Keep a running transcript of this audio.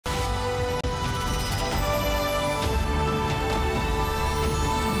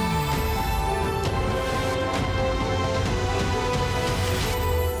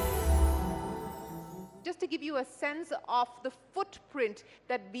to give you a sense of the footprint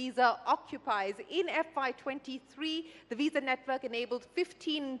that Visa occupies, in FY23, the Visa network enabled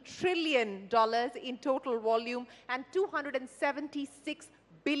 $15 trillion in total volume and 276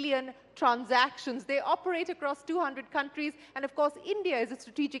 billion transactions. They operate across 200 countries, and of course India is a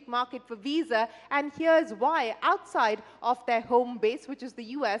strategic market for Visa, and here's why. Outside of their home base, which is the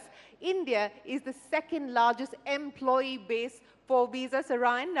US, India is the second largest employee base for Visa.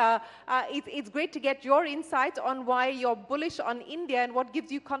 Shereen, it's great to get your insights on why you're bullish on India and what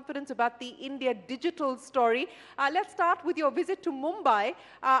gives you confidence about the India digital story. Let's start with your visit to Mumbai.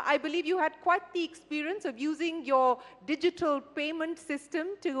 I believe you had quite the experience of using your digital payment system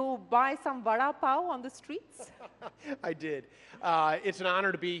to buy some vada pav on the streets. I did. It's an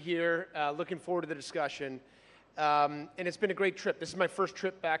honor to be here. Looking forward to the discussion. And it's been a great trip. This is my first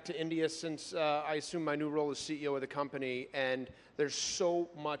trip back to India since I assumed my new role as CEO of the company, and there's so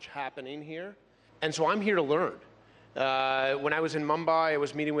much happening here. And so I'm here to learn. When I was in Mumbai, I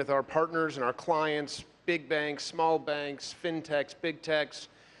was meeting with our partners and our clients, big banks, small banks, fintechs, big techs.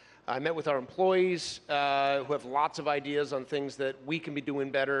 I met with our employees who have lots of ideas on things that we can be doing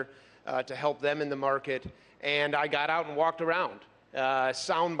better to help them in the market. And I got out and walked around.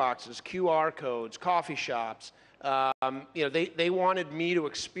 Sound boxes, QR codes, coffee shops. They wanted me to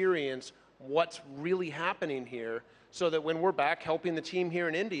experience what's really happening here so that when we're back helping the team here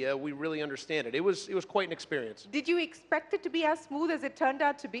in India, we really understand it. It was quite an experience. Did you expect it to be as smooth as it turned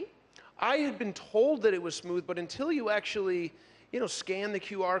out to be? I had been told that it was smooth, but until you actually scan the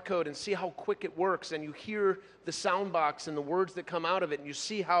QR code and see how quick it works, and you hear the sound box and the words that come out of it, and you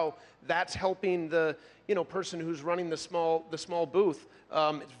see how that's helping the person who's running the small booth,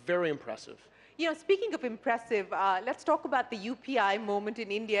 it's very impressive. Speaking of impressive, let's talk about the UPI moment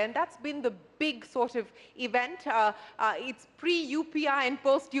in India, and that's been the big sort of event. It's pre-UPI and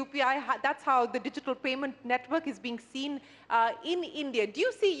post-UPI. That's how the digital payment network is being seen in India. Do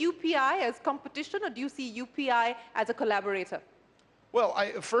you see UPI as competition, or do you see UPI as a collaborator? Well,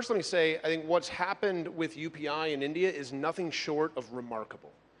 first let me say, I think what's happened with UPI in India is nothing short of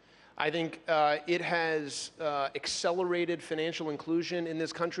remarkable. I think it has accelerated financial inclusion in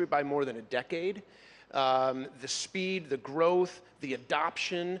this country by more than a decade. The speed, the growth, the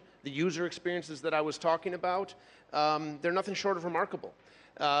adoption, the user experiences that I was talking about, they're nothing short of remarkable.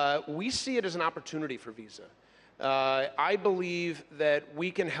 We see it as an opportunity for Visa. I believe that we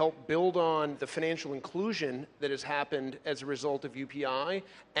can help build on the financial inclusion that has happened as a result of UPI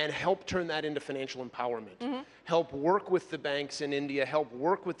and help turn that into financial empowerment. Mm-hmm. Help work with the banks in India, help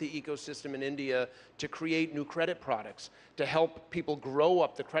work with the ecosystem in India to create new credit products, to help people grow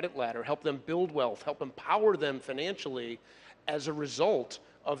up the credit ladder, help them build wealth, help empower them financially as a result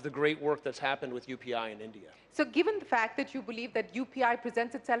of the great work that's happened with UPI in India. So given the fact that you believe that UPI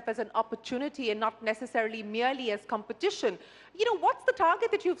presents itself as an opportunity and not necessarily merely as competition, what's the target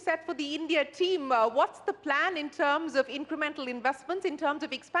that you've set for the India team? What's the plan in terms of incremental investments, in terms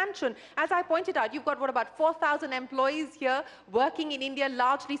of expansion? As I pointed out, you've got, about 4,000 employees here working in India,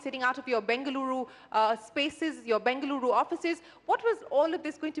 largely sitting out of your Bengaluru spaces, your Bengaluru offices. What was all of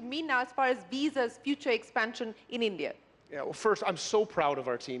this going to mean now as far as Visa's future expansion in India? Yeah, well, first, I'm so proud of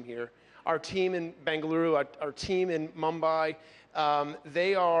our team here. Our team in Bengaluru, our team in Mumbai,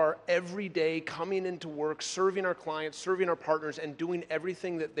 they are every day coming into work, serving our clients, serving our partners, and doing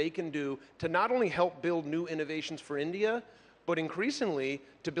everything that they can do to not only help build new innovations for India, but increasingly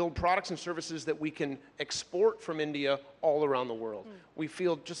to build products and services that we can export from India all around the world. We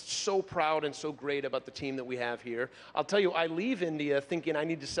feel just so proud and so great about the team that we have here. I'll tell you, I leave India thinking I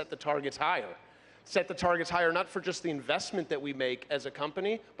need to set the targets higher. Set the targets higher, not for just the investment that we make as a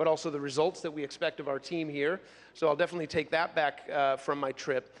company, but also the results that we expect of our team here. So I'll definitely take that back from my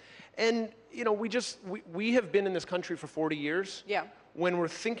trip. And we have been in this country for 40 years. Yeah. When we're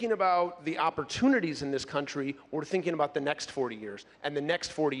thinking about the opportunities in this country, we're thinking about the next 40 years and the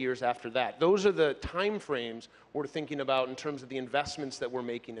next 40 years after that. Those are the time frames we're thinking about in terms of the investments that we're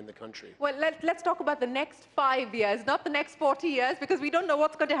making in the country. Well, let's talk about the next 5 years, not the next 40 years, because we don't know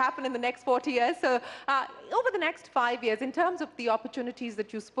what's going to happen in the next 40 years. So over the next 5 years, in terms of the opportunities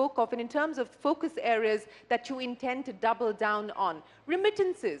that you spoke of, and in terms of focus areas that you intend to double down on,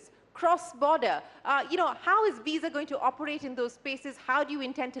 remittances, cross-border, how is Visa going to operate in those spaces? How do you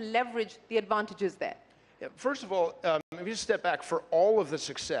intend to leverage the advantages there? Yeah, first of all, if you step back, for all of the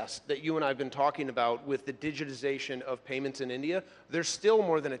success that you and I have been talking about with the digitization of payments in India, there's still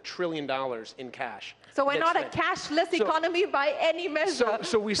more than $1 trillion in cash. So we're not a cashless economy by any measure.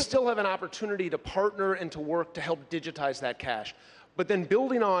 So we still have an opportunity to partner and to work to help digitize that cash. But then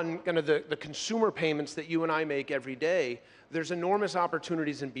building on kind of the consumer payments that you and I make every day, There's enormous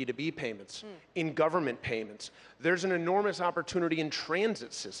opportunities in B2B payments, in government payments. There's an enormous opportunity in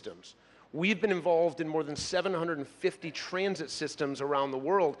transit systems. We've been involved in more than 750 transit systems around the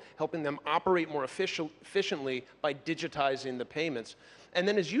world, helping them operate more efficiently by digitizing the payments. And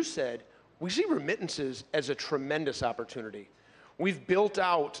then, as you said, we see remittances as a tremendous opportunity. We've built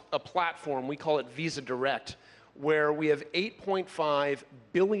out a platform, we call it Visa Direct, where we have 8.5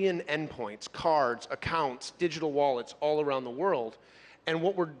 billion endpoints, cards, accounts, digital wallets all around the world. And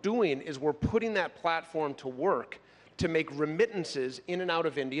what we're doing is we're putting that platform to work to make remittances in and out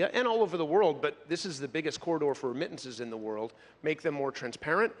of India and all over the world, but this is the biggest corridor for remittances in the world, make them more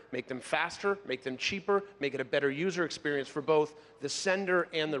transparent, make them faster, make them cheaper, make it a better user experience for both the sender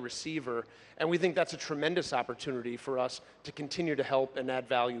and the receiver. And we think that's a tremendous opportunity for us to continue to help and add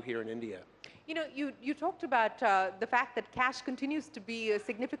value here in India. You know, you talked about the fact that cash continues to be a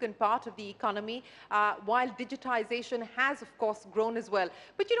significant part of the economy, while digitization has, of course, grown as well.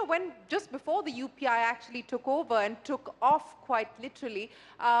 But, you know, when just before the UPI actually took over and took off quite literally,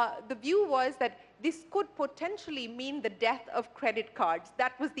 the view was that this could potentially mean the death of credit cards.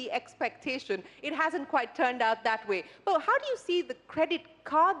 That was the expectation. It hasn't quite turned out that way. But how do you see the credit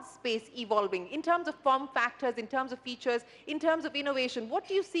card space evolving in terms of form factors, in terms of features, in terms of innovation? What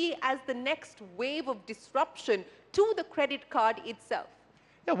do you see as the next wave of disruption to the credit card itself?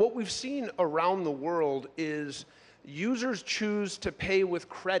 Yeah, what we've seen around the world is users choose to pay with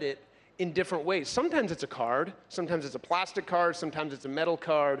credit in different ways. Sometimes it's a card, sometimes it's a plastic card, sometimes it's a metal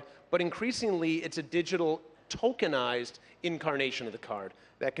card, but increasingly it's a digital tokenized incarnation of the card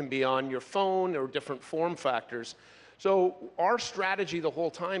that can be on your phone or different form factors. So our strategy the whole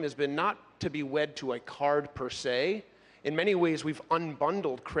time has been not to be wed to a card per se. In many ways, we've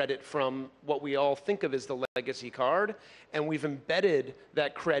unbundled credit from what we all think of as the legacy card, and we've embedded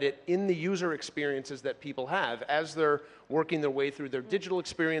that credit in the user experiences that people have as they're working their way through their digital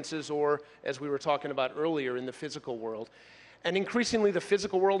experiences or, as we were talking about earlier, in the physical world. And increasingly, the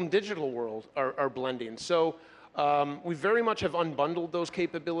physical world and digital world are blending. So we very much have unbundled those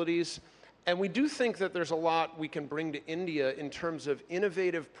capabilities. And we do think that there's a lot we can bring to India in terms of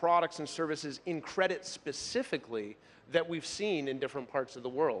innovative products and services in credit specifically that we've seen in different parts of the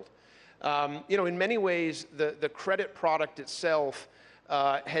world. You know, in many ways, the credit product itself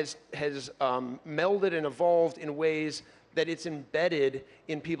has melded and evolved in ways that it's embedded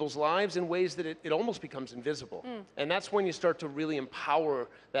in people's lives in ways that it almost becomes invisible. And that's when you start to really empower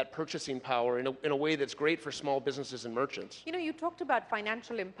that purchasing power in a way that's great for small businesses and merchants. You know, you talked about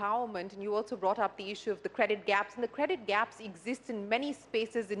financial empowerment, and you also brought up the issue of the credit gaps, and the credit gaps exist in many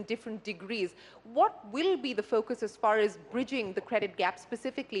spaces in different degrees. What will be the focus as far as bridging the credit gap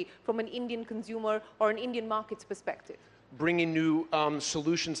specifically from an Indian consumer or an Indian market's perspective? Bringing new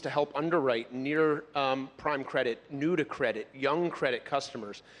solutions to help underwrite near prime credit, new to credit, young credit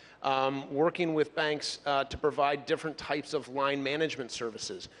customers, working with banks to provide different types of line management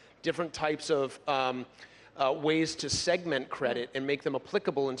services, different types of ways to segment credit and make them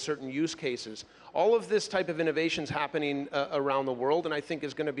applicable in certain use cases. All of this type of innovation is happening around the world, and I think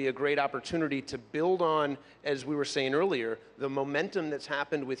is going to be a great opportunity to build on, as we were saying earlier, the momentum that's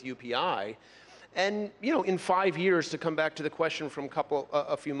happened with UPI. And, you know, in 5 years, to come back to the question from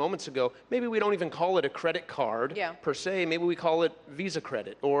a few moments ago, maybe we don't even call it a credit card per se. Maybe we call it Visa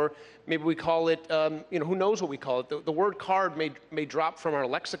credit, or maybe we call it, you know, who knows what we call it. The word card may drop from our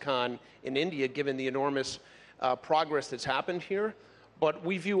lexicon in India, given the enormous progress that's happened here. But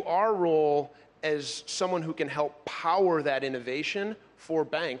we view our role as someone who can help power that innovation for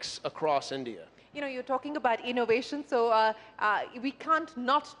banks across India. You know, you're talking about innovation, so we can't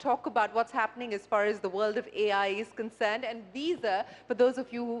not talk about what's happening as far as the world of AI is concerned. And Visa, for those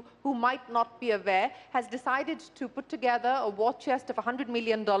of you who might not be aware, has decided to put together a war chest of $100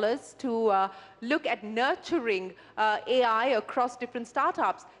 million to look at nurturing AI across different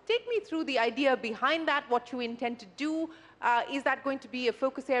startups. Take me through the idea behind that, what you intend to do. Is that going to be a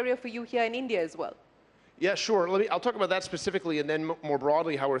focus area for you here in India as well? Yeah, sure. I'll talk about that specifically, and then more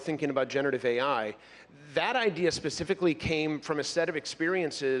broadly how we're thinking about generative AI. That idea specifically came from a set of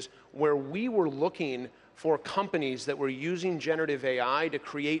experiences where we were looking for companies that were using generative AI to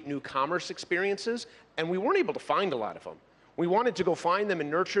create new commerce experiences, and we weren't able to find a lot of them. We wanted to go find them and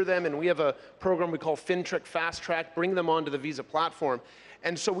nurture them, and we have a program we call FinTrack Fast Track, bring them onto the Visa platform.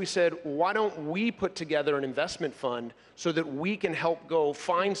 And so we said, why don't we put together an investment fund so that we can help go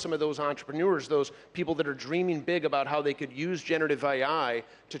find some of those entrepreneurs, those people that are dreaming big about how they could use generative AI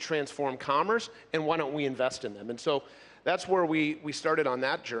to transform commerce, and why don't we invest in them? And so that's where we started on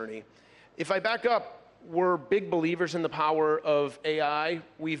that journey. If I back up, we're big believers in the power of AI.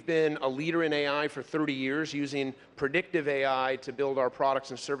 We've been a leader in AI for 30 years, using predictive AI to build our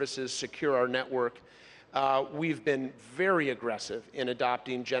products and services, secure our network. We've been very aggressive in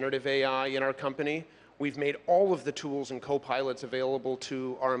adopting generative AI in our company. We've made all of the tools and co-pilots available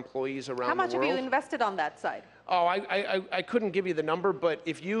to our employees around the world. How much have you invested on that side? Oh, I couldn't give you the number, but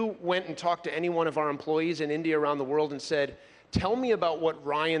if you went and talked to any one of our employees in India around the world and said, tell me about what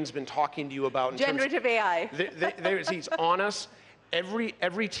Ryan's been talking to you about in generative AI. He's on us.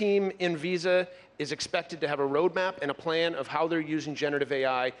 Every team in Visa is expected to have a roadmap and a plan of how they're using generative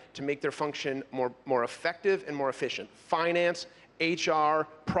AI to make their function more effective and more efficient. Finance, HR,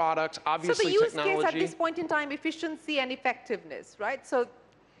 products, obviously technology. So the use case at this point in time, efficiency and effectiveness, right? So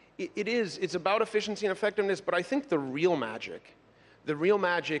it is. It's about efficiency and effectiveness, but I think the real magic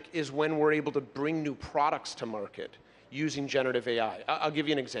is when we're able to bring new products to market using generative AI. I'll give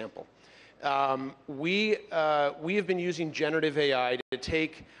you an example. We have been using generative AI to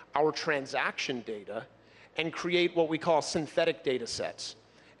take our transaction data and create what we call synthetic data sets.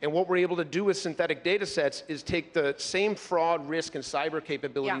 And what we're able to do with synthetic data sets is take the same fraud, risk, and cyber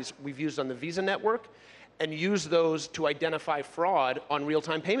capabilities we've used on the Visa network and use those to identify fraud on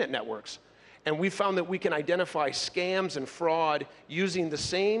real-time payment networks. And we found that we can identify scams and fraud using the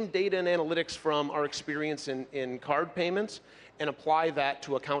same data and analytics from our experience in card payments and apply that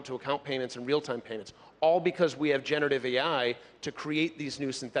to account-to-account payments and real-time payments, all because we have generative AI to create these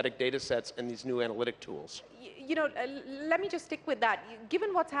new synthetic data sets and these new analytic tools. You know, let me just stick with that.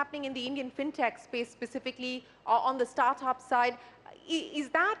 Given what's happening in the Indian fintech space, specifically on the startup side, is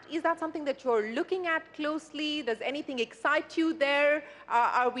that something that you're looking at closely? Does anything excite you there?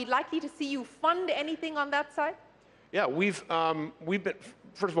 Are we likely to see you fund anything on that side? Yeah, we've been,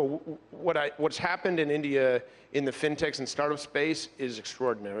 first of all, what's happened in India in the fintechs and startup space is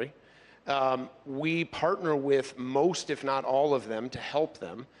extraordinary. We partner with most, if not all of them, to help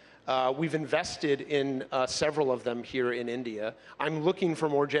them. We've invested in several of them here in India. I'm looking for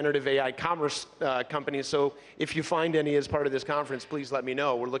more generative AI commerce companies, so if you find any as part of this conference, please let me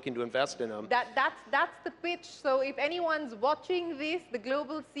know. We're looking to invest in them. That's the pitch. So if anyone's watching this, the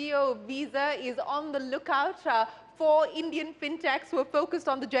global CEO of Visa is on the lookout for Indian fintechs who are focused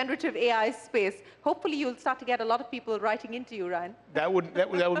on the generative AI space. Hopefully you'll start to get a lot of people writing into you, Ryan. That would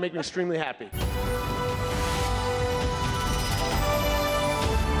make me extremely happy.